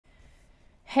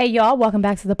Hey y'all, welcome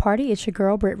back to the party. It's your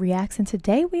girl BrittReacts, and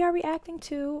today we are reacting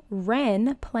to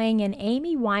Ren playing an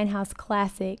Amy Winehouse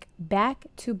classic, Back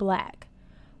to Black,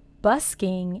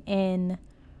 busking in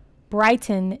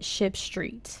Brighton Ship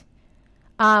Street.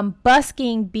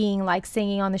 Busking being like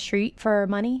singing on the street for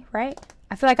money, right?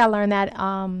 I feel like I learned that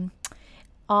on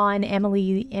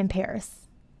Emily in Paris.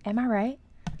 Am I right?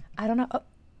 I don't know. Oh,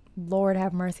 Lord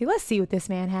have mercy. Let's see what this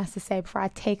man has to say before I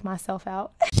take myself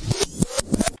out.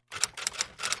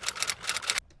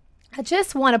 I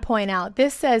just want to point out,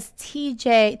 this says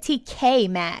TK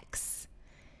Maxx.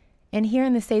 And here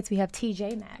in the States, we have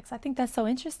TJ Maxx. I think that's so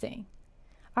interesting.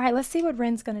 All right, let's see what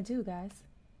Ren's going to do, guys.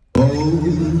 Oh,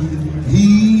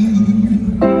 he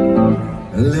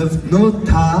left no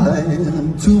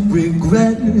time to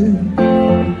regret.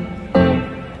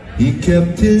 He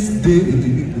kept his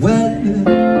dick wet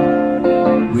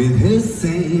with his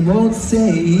same old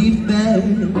safe bet.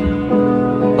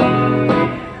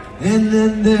 And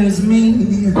then there's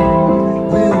me with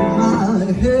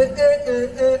my head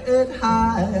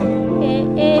high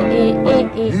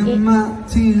and my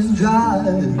tears dry.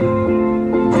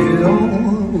 Get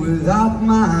on without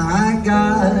my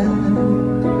guy.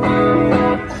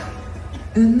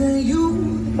 And then you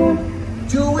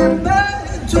went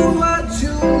back to what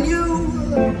you knew.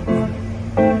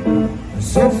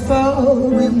 So far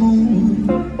removed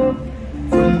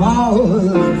from all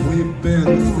we've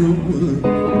been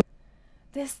through.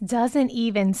 This doesn't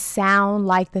even sound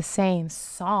like the same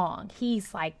song.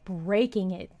 He's like breaking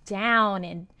it down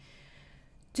and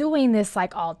doing this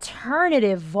like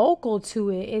alternative vocal to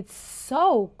it. It's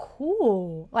so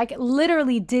cool. Like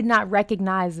literally did not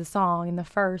recognize the song in the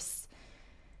first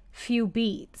few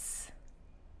beats.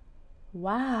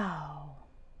 Wow.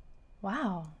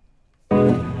 Wow.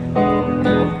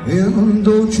 And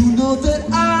don't you know that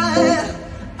I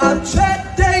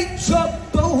checked dates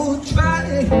up, don't try.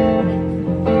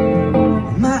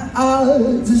 My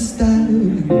odds are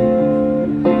static,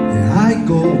 and I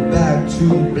go back to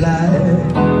black.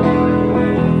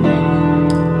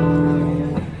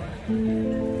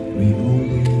 We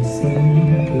only say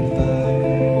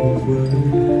goodbye with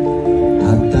words. I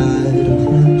died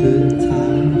 100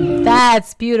 times.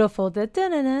 That's beautiful.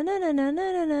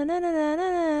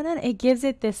 It gives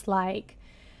it this like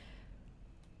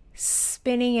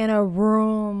spinning in a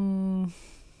room,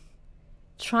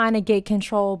 trying to get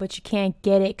control but you can't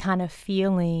get it kind of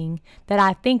feeling that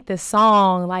I think the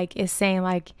song like is saying,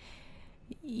 like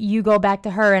you go back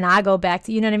to her and I go back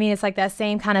to, you know what I mean? It's like that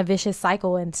same kind of vicious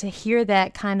cycle, and to hear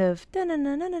that kind of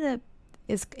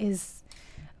is a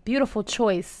beautiful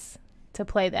choice to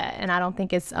play that, and I don't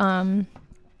think it's a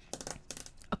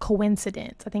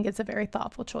coincidence. I think it's a very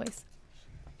thoughtful choice.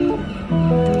 You go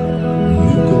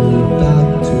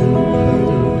back to her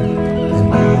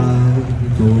and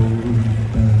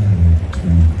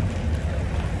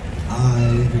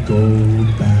I go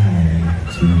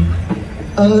back to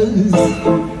us.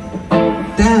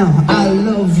 Damn, I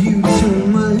love you so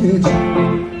much,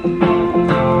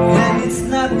 and it's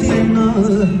not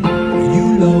enough. You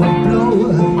love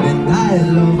blow and I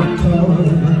love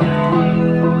color.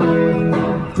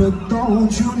 But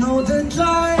don't you know that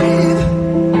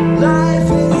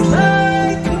life is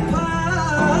like a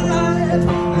pipe,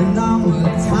 and I'm a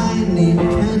tiny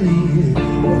penny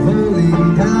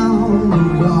rolling down the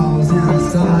walls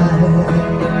inside.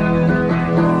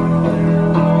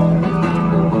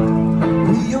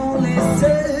 We only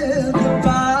said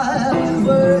goodbye with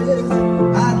words.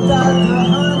 I died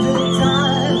 100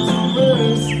 times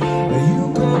worse. You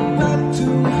go back to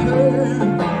her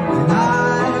and I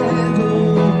go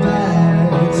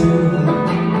back to her.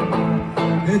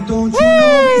 And don't you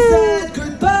know we said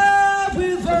goodbye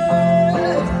with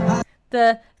words.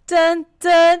 The dun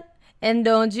dun. And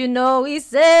don't you know he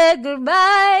said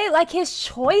goodbye? Like his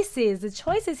choices, the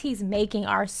choices he's making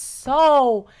are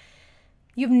so...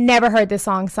 You've never heard this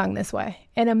song sung this way.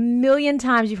 And a million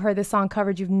times you've heard this song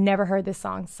covered, you've never heard this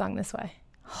song sung this way.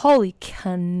 Holy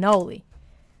cannoli.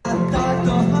 I died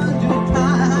 100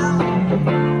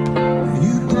 times.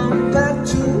 You come back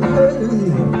to her,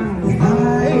 and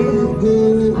I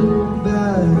go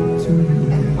back to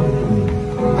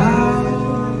her. I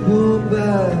go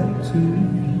back to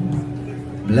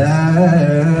black.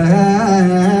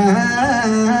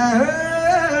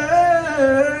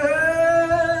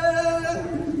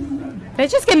 They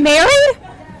just get married?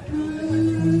 Woo!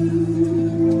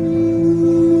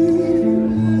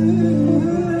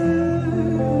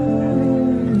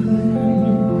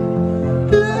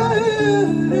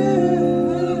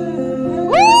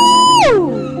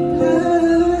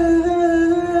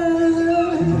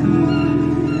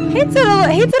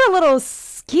 He did a little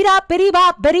Get up, bitty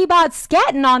bop,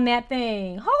 scatting on that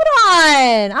thing. Hold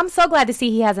on. I'm so glad to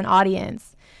see he has an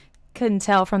audience. Couldn't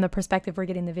tell from the perspective we're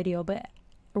getting the video, but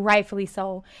rightfully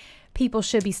so. People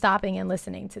should be stopping and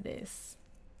listening to this.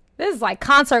 This is like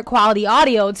concert quality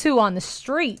audio too on the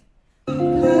street.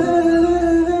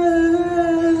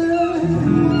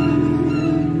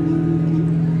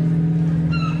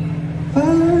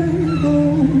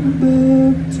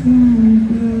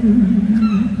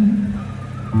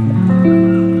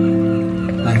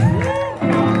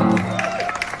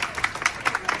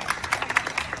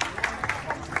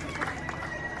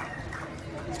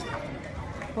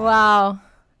 Wow,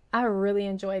 I really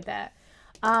enjoyed that.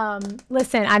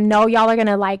 Listen, I know y'all are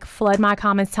gonna like flood my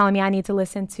comments telling me I need to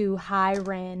listen to Hi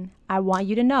Ren. I want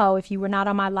you to know, if you were not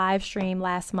on my live stream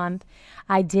last month,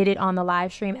 I did it on the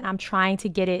live stream, and I'm trying to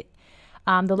get it.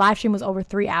 The live stream was over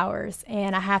 3 hours,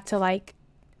 and I have to like,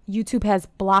 YouTube has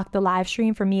blocked the live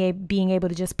stream for me being able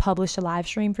to just publish a live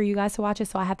stream for you guys to watch it.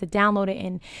 So I have to download it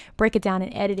and break it down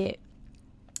and edit it.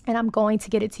 And I'm going to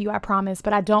get it to you, I promise.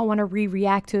 But I don't want to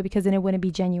react to it because then it wouldn't be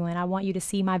genuine. I want you to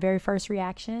see my very first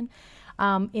reaction.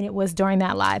 And it was during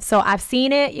that live. So I've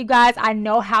seen it, you guys. I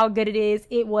know how good it is.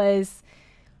 It was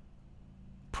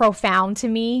profound to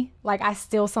me. Like, I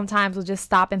still sometimes will just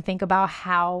stop and think about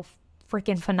how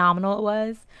freaking phenomenal it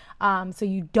was. So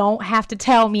you don't have to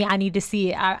tell me I need to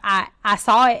see it. I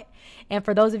saw it. And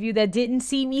for those of you that didn't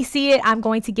see me see it, I'm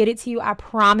going to get it to you. I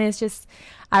promise.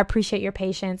 I appreciate your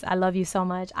patience. I love you so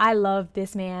much. I love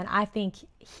this man. I think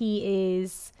he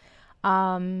is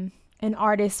an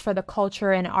artist for the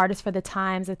culture and an artist for the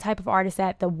times, the type of artist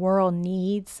that the world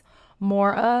needs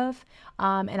more of.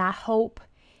 And I hope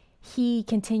he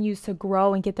continues to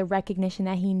grow and get the recognition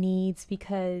that he needs,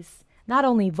 because not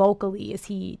only vocally is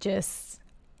he just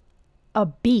a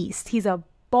beast, he's a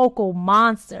vocal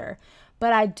monster,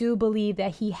 but I do believe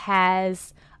that he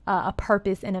has a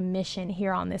purpose and a mission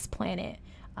here on this planet,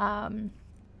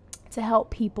 to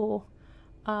help people.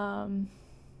 And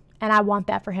I want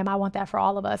that for him. I want that for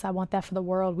all of us. I want that for the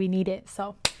world. We need it.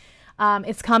 So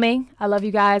it's coming. I love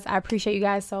you guys. I appreciate you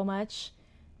guys so much.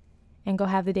 And go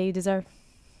have the day you deserve.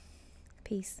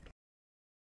 Peace.